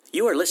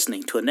You are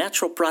listening to a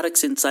Natural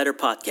Products Insider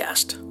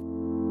podcast.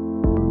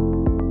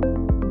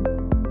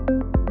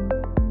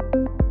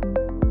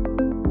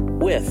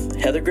 With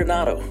Heather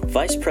Granato,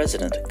 Vice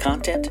President,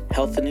 Content,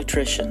 Health and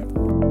Nutrition.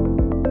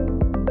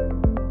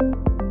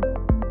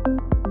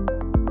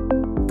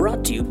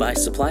 Brought to you by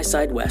Supply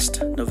Side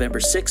West, November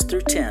 6th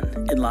through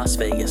 10 in Las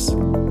Vegas.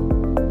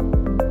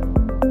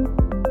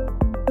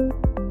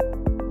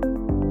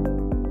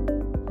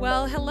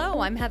 Well,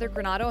 hello, I'm Heather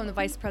Granato. I'm the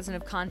Vice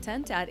President of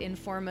Content at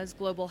Informa's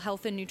Global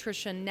Health and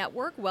Nutrition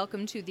Network.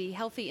 Welcome to the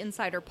Healthy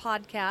Insider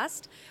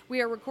podcast. We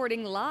are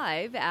recording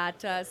live at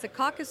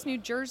Secaucus, New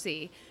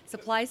Jersey,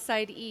 Supply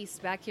Side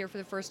East, back here for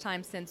the first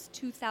time since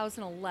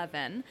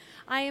 2011.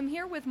 I am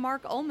here with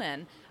Mark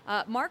Ullman.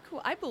 Mark, who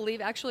I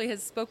believe actually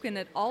has spoken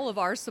at all of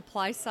our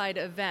Supply Side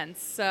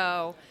events,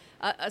 so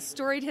a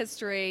storied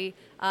history.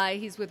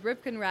 He's with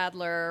Ripken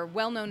Radler,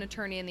 well-known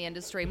attorney in the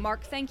industry.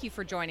 Mark, thank you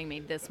for joining me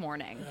this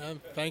morning.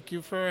 Thank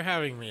you for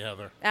having me,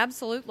 Heather.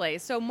 Absolutely.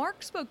 So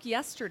Mark spoke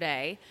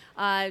yesterday,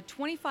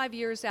 25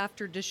 years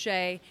after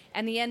DSHEA,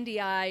 and the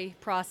NDI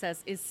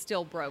process is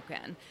still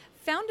broken.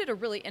 Found it a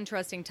really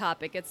interesting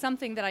topic. It's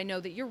something that I know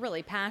that you're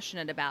really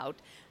passionate about.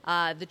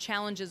 The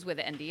challenges with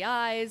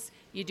NDIs.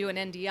 You do an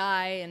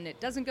NDI and it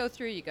doesn't go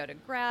through, you go to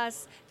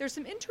GRAS. There's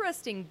some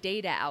interesting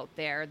data out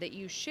there that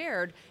you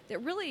shared that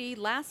really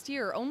last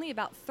year only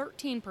about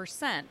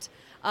 13%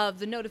 of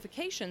the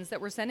notifications that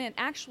were sent in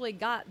actually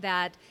got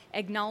that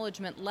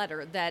acknowledgement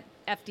letter that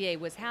FDA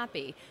was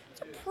happy.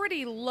 It's a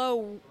pretty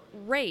low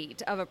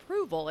rate of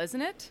approval,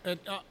 isn't it?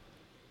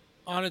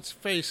 On its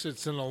face,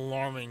 it's an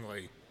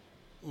alarmingly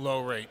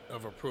low rate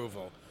of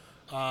approval.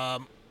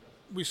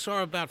 We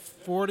saw about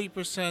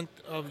 40%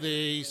 of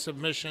the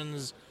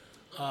submissions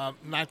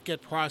not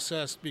get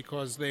processed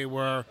because they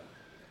were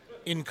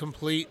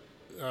incomplete.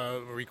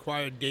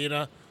 Required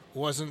data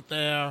wasn't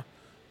there.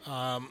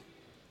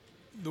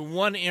 The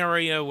one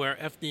area where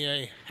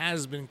FDA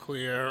has been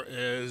clear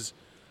is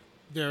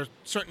there are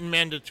certain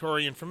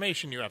mandatory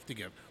information you have to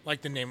give,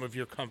 like the name of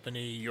your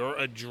company, your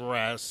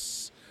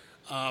address,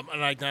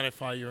 and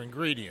identify your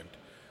ingredient.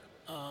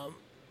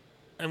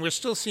 And we're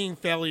still seeing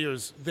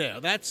failures there.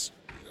 That's,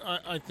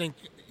 I think,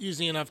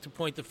 easy enough to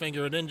point the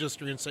finger at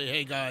industry and say,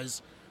 hey,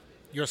 guys,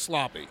 you're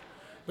sloppy.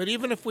 But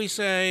even if we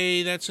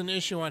say that's an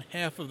issue on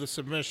half of the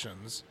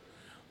submissions,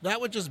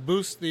 that would just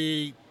boost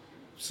the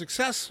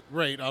success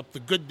rate up, the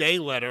good day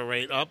letter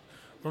rate up,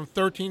 from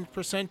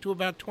 13% to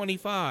about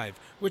 25%,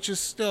 which is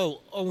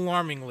still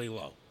alarmingly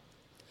low.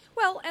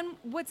 Well, and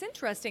what's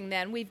interesting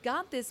then, we've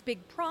got this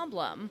big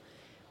problem.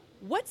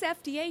 What's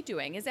FDA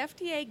doing? Is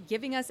FDA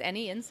giving us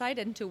any insight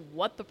into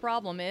what the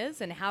problem is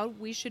and how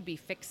we should be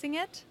fixing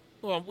it?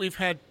 Well, we've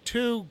had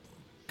two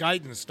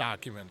guidance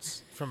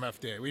documents from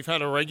FDA. We've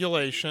had a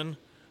regulation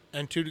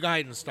and two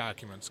guidance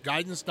documents.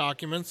 Guidance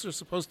documents are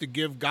supposed to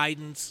give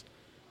guidance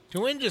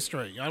to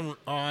industry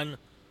on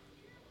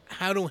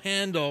how to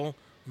handle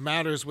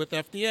matters with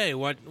FDA,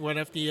 what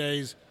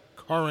FDA's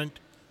current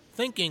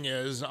thinking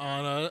is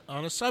on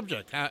a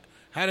subject,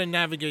 how to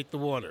navigate the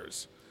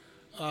waters.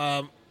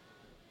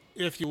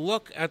 If you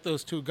look at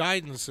those two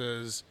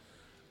guidances,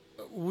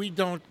 we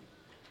don't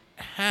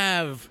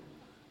have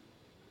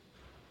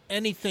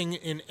anything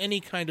in any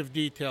kind of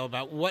detail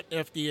about what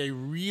FDA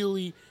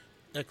really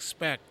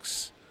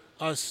expects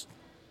us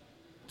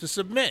to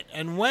submit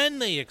and when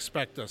they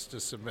expect us to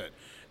submit.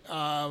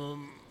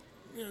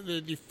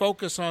 The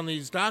focus on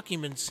these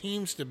documents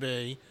seems to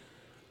be,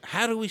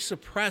 how do we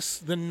suppress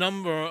the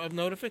number of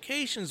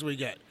notifications we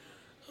get?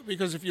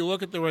 Because if you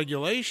look at the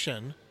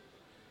regulation,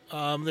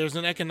 there's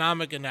an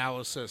economic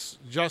analysis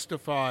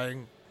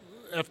justifying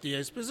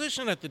FDA's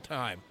position at the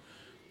time.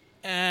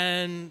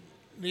 And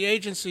the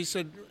agency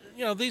said,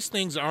 these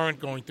things aren't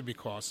going to be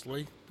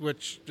costly,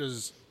 which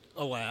is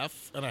a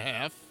laugh and a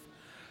half.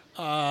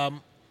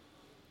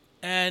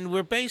 And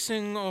we're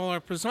basing all our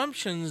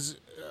presumptions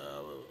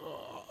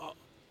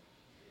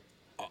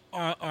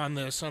on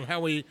this, on how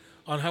we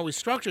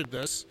structured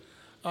this,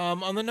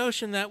 on the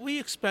notion that we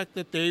expect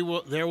that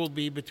there will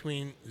be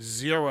between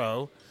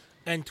 0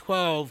 and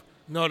 12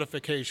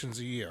 notifications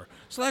a year.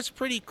 So that's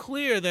pretty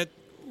clear that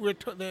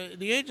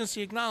the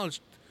agency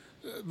acknowledged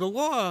the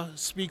law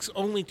speaks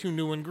only to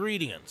new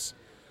ingredients.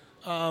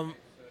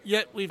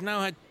 Yet we've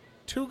now had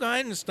two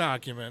guidance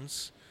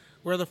documents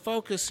where the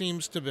focus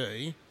seems to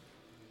be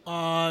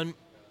on,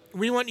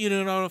 we want you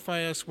to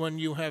notify us when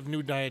you have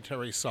new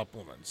dietary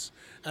supplements.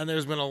 And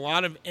there's been a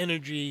lot of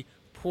energy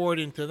poured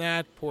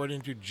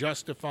into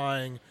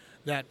justifying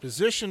that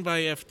position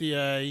by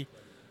FDA,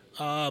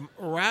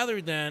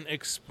 rather than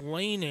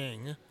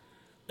explaining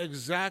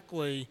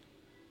exactly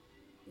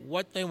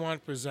what they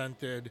want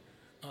presented,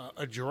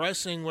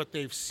 addressing what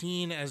they've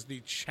seen as the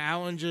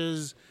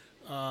challenges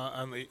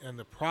and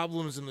the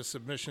problems in the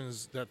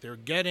submissions that they're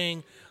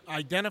getting,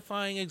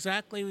 identifying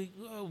exactly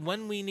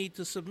when we need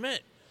to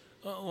submit.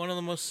 One of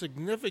the most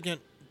significant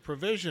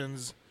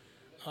provisions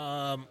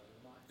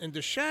in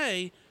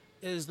DSHEA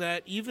is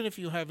that even if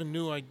you have a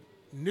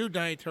new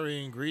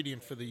dietary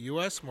ingredient for the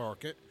U.S.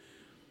 market,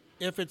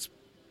 if it's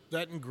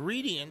that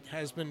ingredient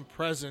has been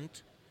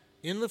present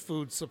in the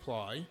food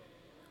supply,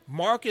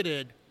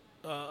 marketed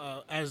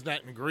as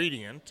that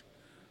ingredient,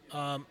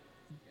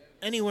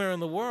 anywhere in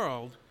the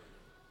world,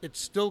 it's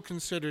still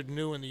considered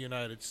new in the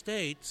United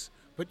States,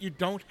 but you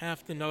don't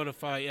have to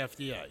notify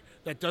FDA.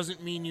 That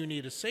doesn't mean you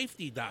need a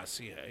safety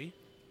dossier,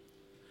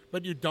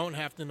 but you don't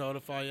have to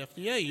notify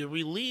FDA. You're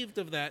relieved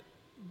of that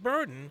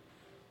burden,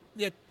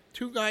 yet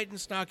 2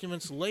 guidance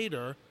documents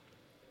later,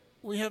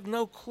 we have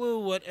no clue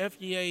what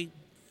FDA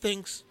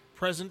thinks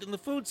present in the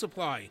food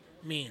supply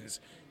means.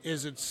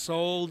 Is it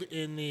sold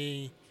in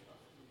the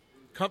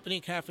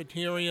company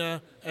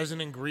cafeteria as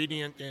an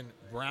ingredient in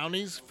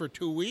brownies for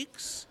 2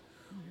 weeks?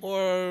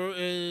 Or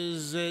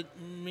does it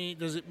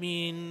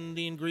mean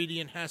the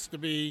ingredient has to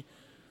be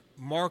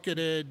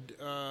marketed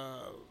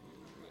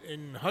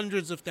in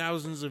hundreds of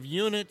thousands of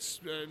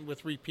units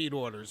with repeat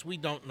orders? We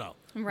don't know.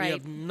 Right. We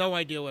have no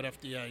idea what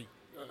FDA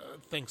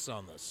thinks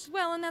on this.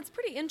 Well, and that's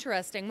pretty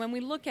interesting. When we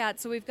look at,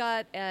 so we've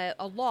got a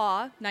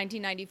law,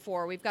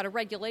 1994, we've got a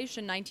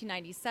regulation,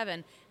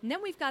 1997, and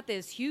then we've got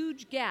this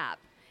huge gap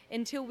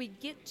until we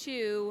get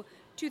to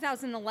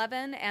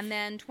 2011 and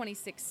then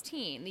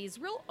 2016, these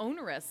real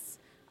onerous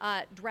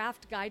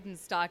draft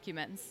guidance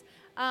documents.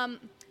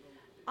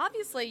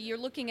 Obviously, you're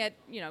looking at,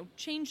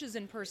 changes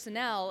in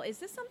personnel. Is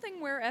this something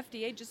where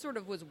FDA just sort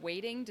of was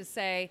waiting to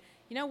say,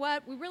 you know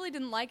what, we really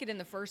didn't like it in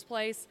the first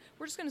place.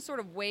 We're just going to sort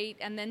of wait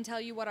and then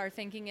tell you what our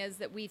thinking is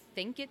that we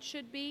think it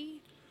should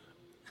be?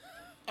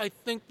 I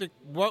think that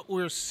what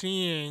we're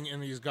seeing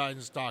in these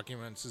guidance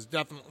documents is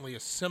definitely a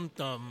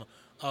symptom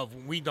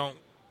of we don't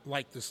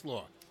like this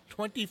law.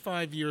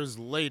 25 years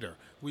later,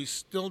 we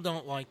still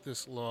don't like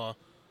this law.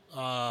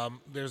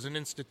 There's an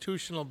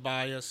institutional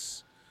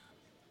bias,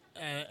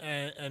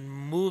 and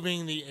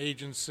moving the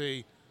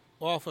agency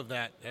off of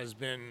that has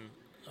been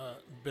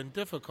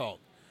difficult.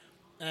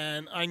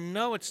 And I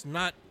know it's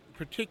not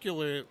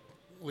particularly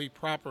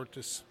popular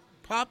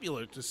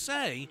to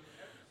say,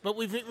 but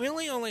we've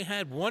really only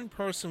had one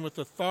person with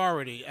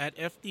authority at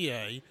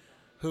FDA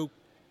who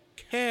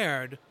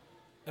cared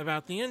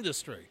about the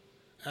industry.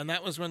 And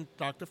that was when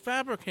Dr.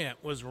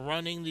 Fabricant was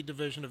running the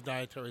Division of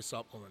Dietary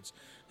Supplements.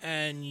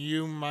 And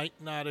you might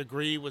not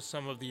agree with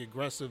some of the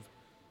aggressive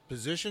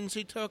positions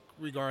he took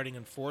regarding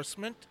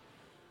enforcement.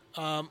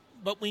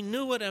 But we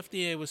knew what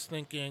FDA was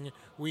thinking.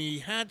 We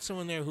had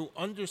someone there who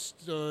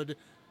understood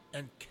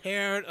and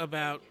cared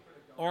about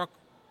our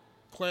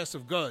class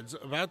of goods,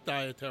 about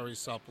dietary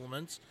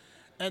supplements.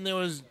 And there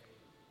was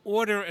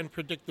order and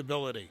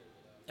predictability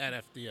at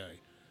FDA.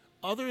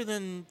 Other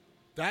than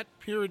that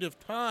period of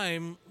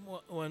time,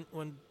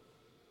 when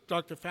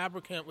Dr.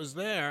 Fabricant was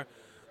there,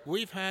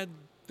 we've had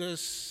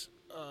this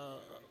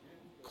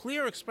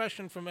clear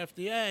expression from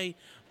FDA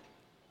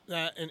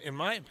that, in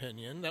my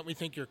opinion, that we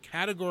think your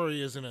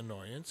category is an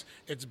annoyance.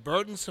 It's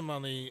burdensome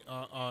on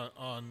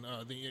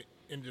the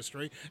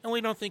industry, and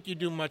we don't think you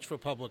do much for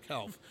public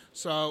health.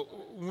 So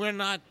we're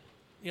not,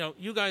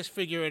 you guys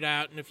figure it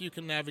out, and if you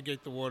can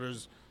navigate the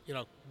waters,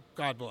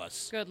 God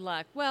bless. Good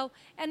luck. Well,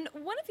 and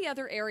one of the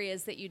other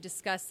areas that you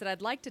discussed that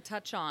I'd like to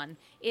touch on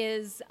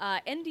is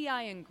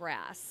NDI and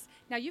GRAS.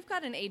 Now, you've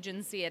got an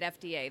agency at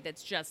FDA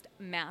that's just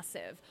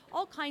massive.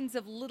 All kinds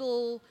of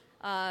little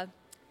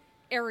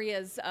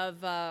areas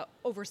of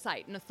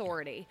oversight and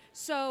authority.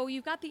 So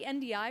you've got the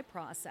NDI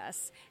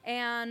process.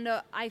 And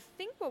I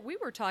think what we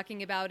were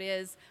talking about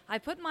is I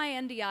put my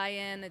NDI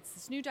in, it's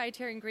this new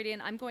dietary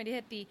ingredient, I'm going to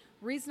hit the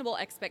reasonable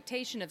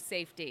expectation of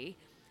safety.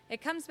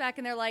 It comes back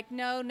and they're like,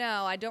 no,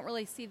 I don't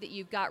really see that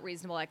you've got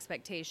reasonable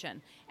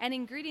expectation. And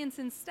ingredients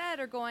instead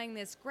are going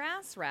this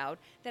GRAS route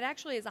that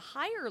actually is a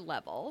higher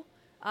level,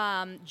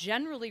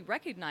 generally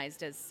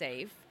recognized as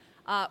safe,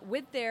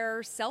 with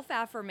their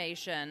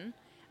self-affirmation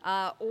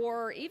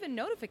or even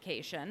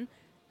notification,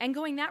 and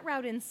going that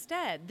route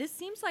instead. This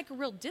seems like a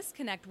real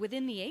disconnect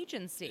within the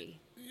agency.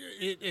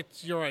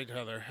 You're right,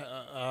 Heather.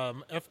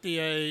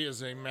 FDA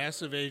is a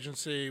massive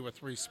agency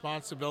with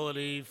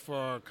responsibility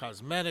for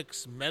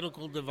cosmetics,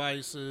 medical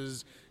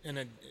devices,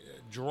 and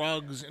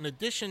drugs, in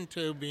addition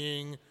to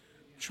being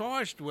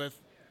charged with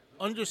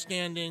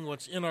understanding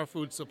what's in our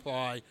food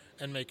supply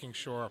and making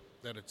sure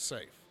that it's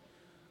safe.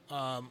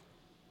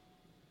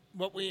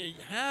 What we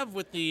have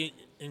with the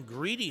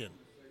ingredient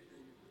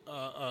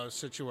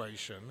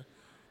situation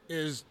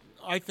is,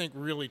 I think,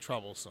 really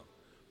troublesome.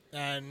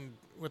 And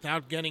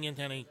without getting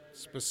into any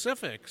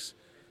specifics,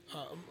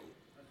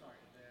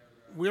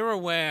 we're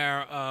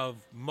aware of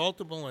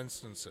multiple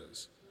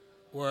instances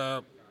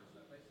where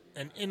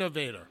an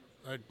innovator,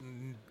 a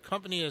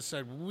company has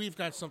said, we've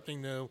got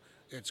something new,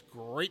 it's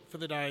great for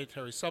the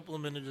dietary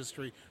supplement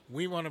industry,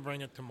 we want to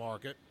bring it to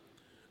market.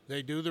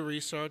 They do the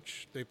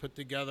research, they put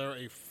together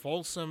a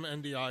fulsome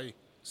NDI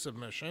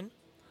submission,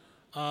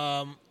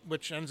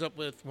 which ends up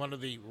with one of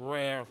the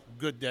rare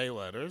good day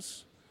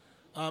letters.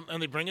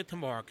 And they bring it to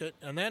market,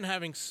 and then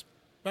having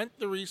spent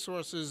the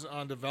resources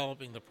on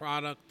developing the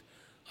product,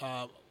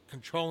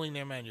 controlling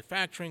their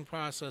manufacturing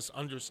process,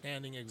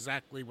 understanding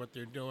exactly what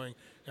they're doing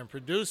and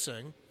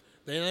producing,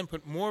 they then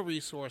put more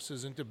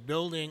resources into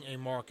building a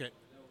market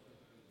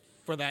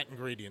for that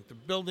ingredient, the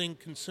building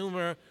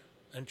consumer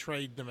and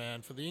trade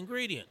demand for the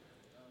ingredient.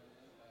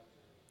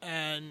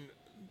 And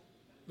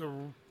the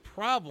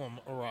problem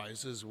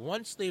arises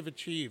once the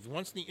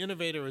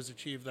innovator has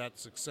achieved that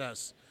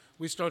success,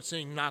 we start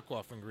seeing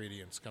knockoff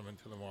ingredients come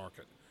into the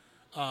market.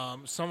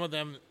 Some of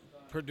them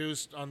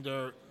produced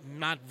under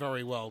not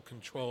very well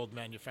controlled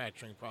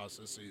manufacturing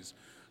processes,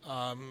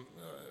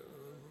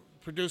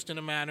 produced in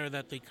a manner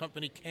that the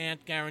company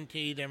can't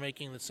guarantee they're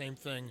making the same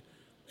thing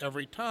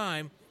every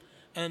time.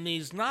 And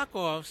these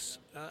knockoffs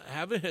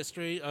have a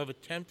history of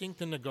attempting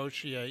to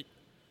negotiate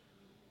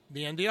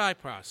the NDI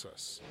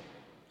process.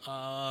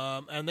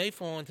 And they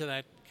fall into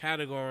that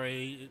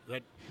category,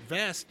 that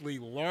vastly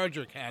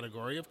larger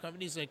category of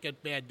companies that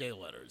get bad day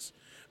letters,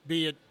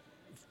 be it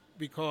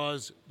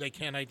because they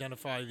can't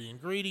identify the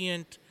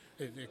ingredient.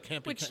 It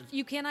can't be.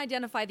 You can't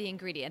identify the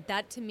ingredient.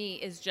 That, to me,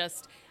 is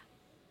just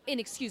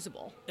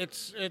inexcusable.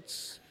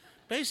 It's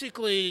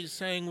basically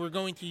saying we're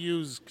going to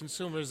use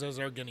consumers as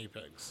our guinea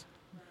pigs,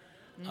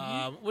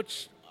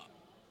 which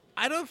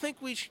I don't think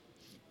we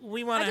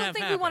want to have. I don't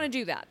think we want to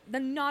do that.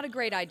 That's not a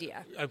great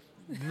idea.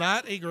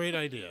 Not a great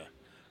idea.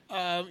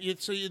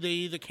 So they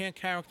either can't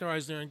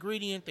characterize their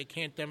ingredient, they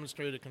can't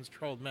demonstrate a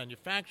controlled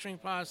manufacturing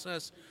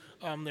process.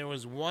 There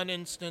was one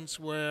instance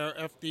where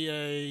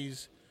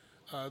FDA's,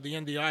 the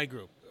NDI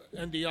group,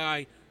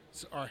 NDI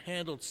are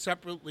handled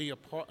separately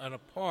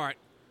apart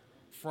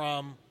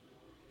from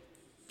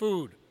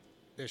food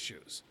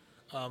issues.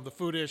 The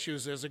food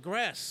issues is a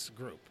grass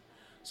group.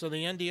 So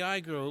the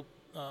NDI group,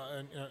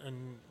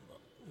 on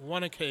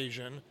one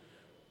occasion,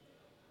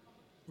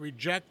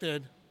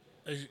 rejected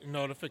a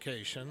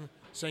notification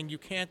saying you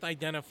can't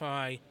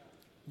identify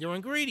your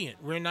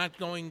ingredient. We're not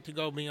going to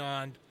go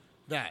beyond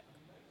that.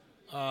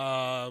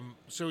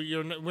 So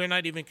we're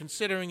not even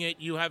considering it.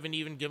 You haven't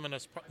even given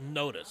us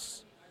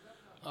notice.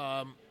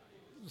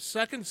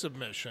 Second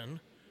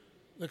submission,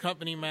 the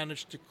company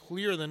managed to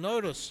clear the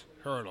notice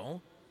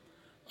hurdle.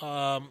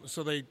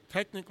 So they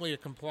technically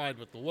complied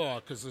with the law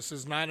because this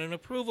is not an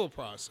approval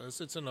process.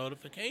 It's a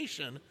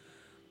notification.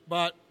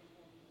 But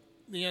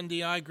the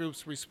NDI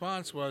group's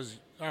response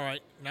was, all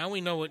right, now we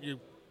know what you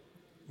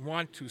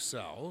want to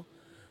sell,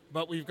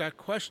 but we've got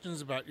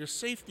questions about your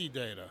safety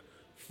data.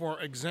 For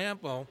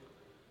example,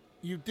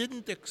 you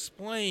didn't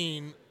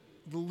explain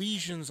the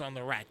lesions on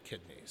the rat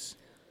kidneys.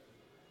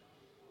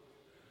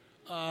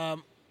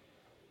 And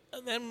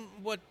then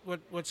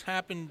what's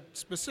happened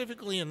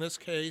specifically in this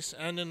case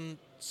and in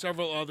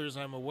several others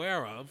I'm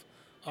aware of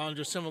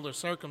under similar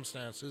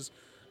circumstances,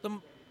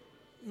 the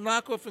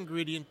knockoff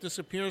ingredient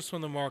disappears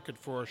from the market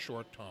for a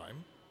short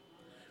time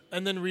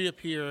and then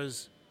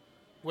reappears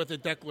with a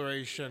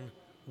declaration,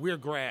 we're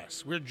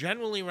grass. We're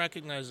generally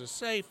recognized as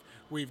safe.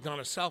 We've done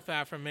a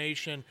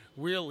self-affirmation.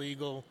 We're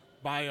legal.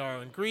 Buy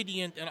our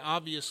ingredient. And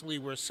obviously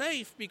we're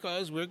safe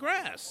because we're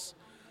grass.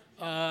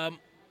 In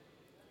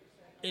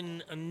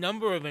a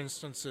number of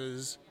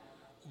instances,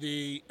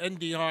 the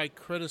NDI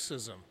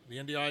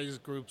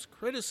group's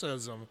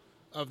criticism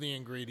of the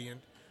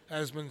ingredient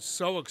has been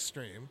so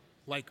extreme,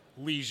 like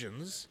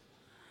lesions,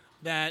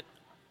 that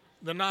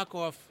the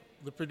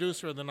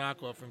producer of the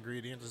knockoff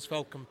ingredient has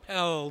felt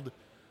compelled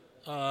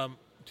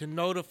to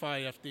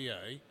notify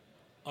FDA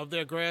of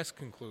their grass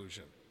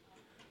conclusion.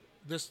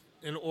 This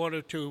in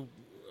order to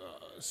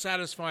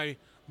satisfy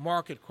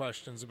market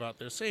questions about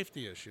their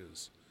safety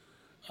issues.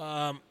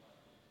 The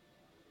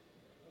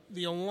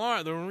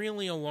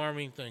really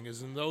alarming thing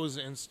is in those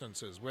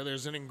instances where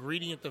there's an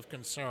ingredient of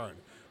concern,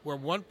 where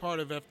one part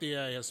of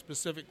FDA has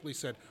specifically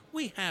said,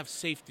 we have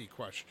safety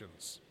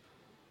questions.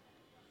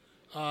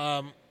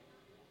 The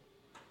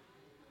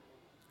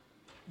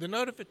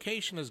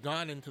notification has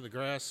gone into the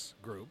grass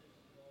group,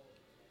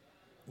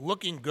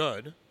 looking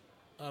good,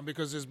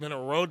 because there's been a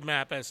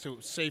roadmap as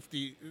to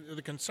safety,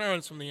 the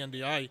concerns from the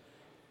NDI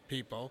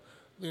people.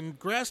 The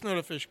grass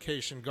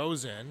notification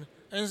goes in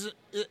and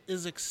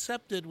is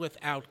accepted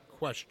without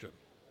question.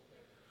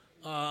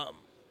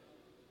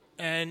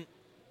 And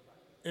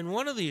in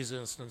one of these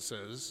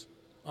instances,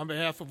 on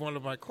behalf of one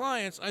of my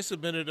clients, I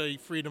submitted a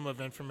Freedom of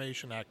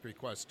Information Act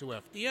request to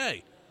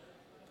FDA,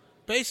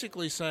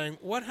 basically saying,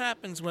 what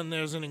happens when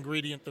there's an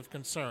ingredient of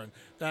concern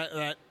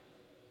that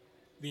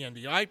the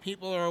NDI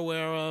people are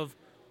aware of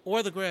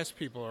or the grass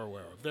people are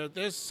aware of?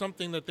 There's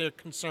something that they're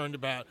concerned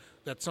about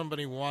that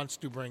somebody wants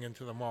to bring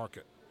into the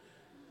market.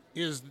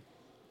 Is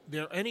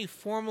there any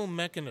formal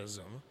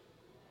mechanism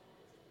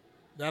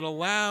that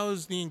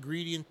allows the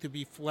ingredient to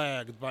be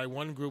flagged by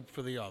one group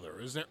for the other?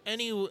 Is there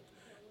any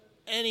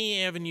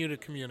avenue to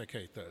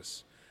communicate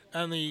this?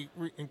 And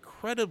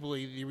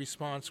incredibly, the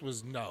response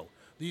was no.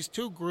 These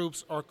two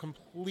groups are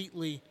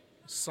completely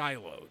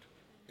siloed.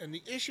 And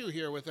the issue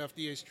here with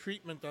FDA's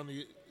treatment on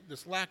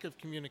this lack of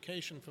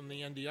communication from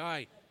the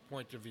NDI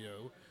point of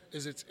view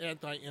is it's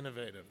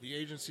anti-innovative. The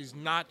agency's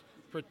not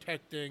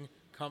protecting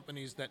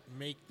companies that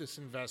make this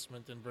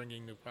investment in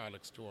bringing new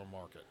products to our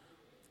market.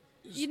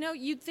 You know,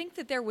 you'd think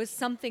that there was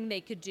something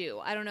they could do.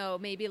 I don't know,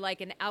 maybe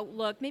like an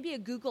Outlook, maybe a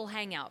Google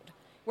Hangout,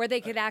 where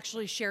they could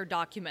actually share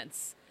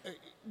documents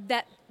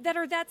that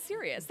are that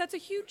serious. That's a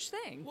huge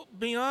thing. Well,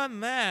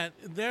 beyond that,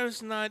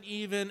 there's not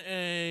even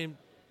an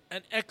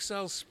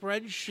Excel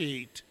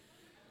spreadsheet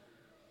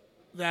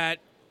that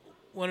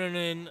when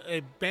in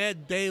a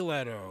bad day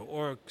letter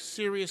or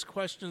serious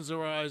questions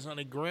arise on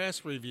a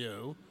grass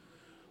review,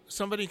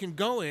 somebody can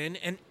go in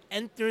and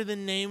enter the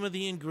name of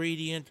the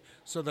ingredient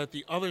so that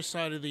the other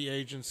side of the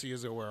agency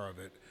is aware of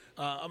it.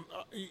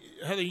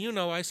 Heather, you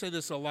know I say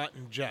this a lot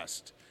in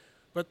jest,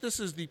 but this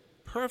is the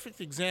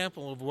perfect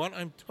example of what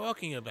I'm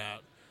talking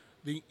about,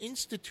 the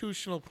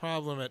institutional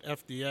problem at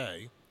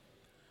FDA,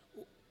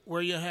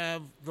 where you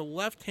have the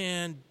left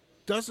hand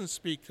doesn't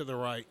speak to the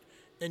right,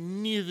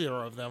 and neither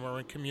of them are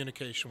in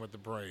communication with the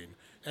brain.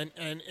 And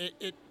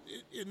it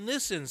in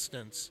this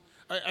instance,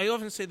 I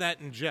often say that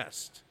in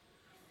jest,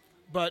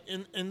 but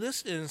in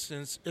this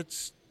instance,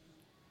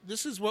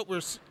 this is what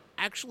we're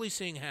actually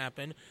seeing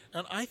happen,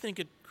 and I think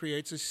it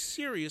creates a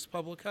serious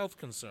public health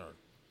concern.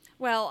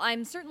 Well,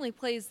 I'm certainly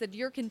pleased that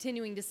you're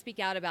continuing to speak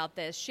out about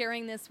this,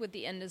 sharing this with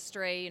the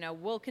industry.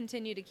 We'll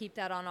continue to keep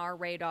that on our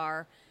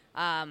radar.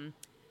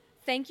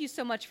 Thank you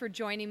so much for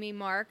joining me,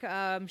 Mark.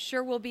 I'm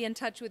sure we'll be in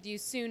touch with you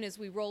soon as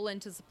we roll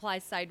into Supply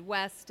Side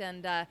West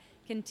and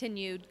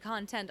continued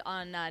content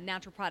on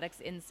Natural Products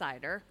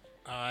Insider.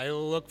 I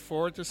look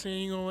forward to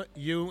seeing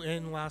you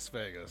in Las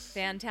Vegas.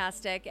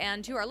 Fantastic.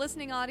 And to our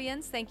listening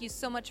audience, thank you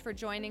so much for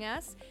joining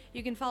us.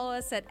 You can follow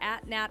us at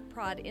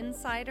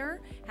 @NatProdInsider,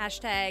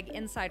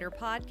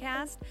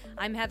 #InsiderPodcast.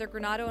 I'm Heather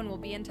Granato, and we'll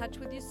be in touch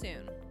with you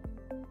soon.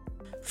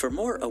 For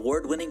more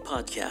award-winning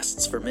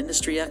podcasts from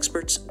industry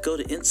experts, go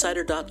to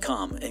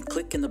insider.com and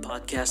click in the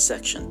podcast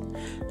section.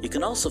 You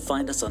can also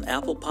find us on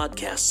Apple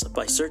Podcasts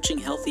by searching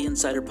Healthy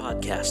Insider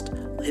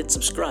Podcast. Hit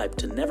subscribe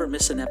to never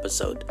miss an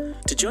episode.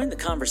 To join the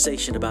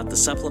conversation about the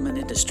supplement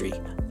industry,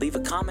 leave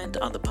a comment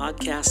on the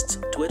podcast's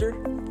Twitter,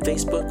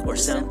 Facebook, or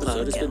SoundCloud. This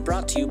episode has been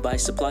brought to you by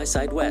Supply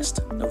Side West,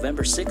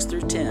 November 6th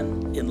through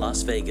 10 in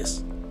Las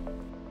Vegas.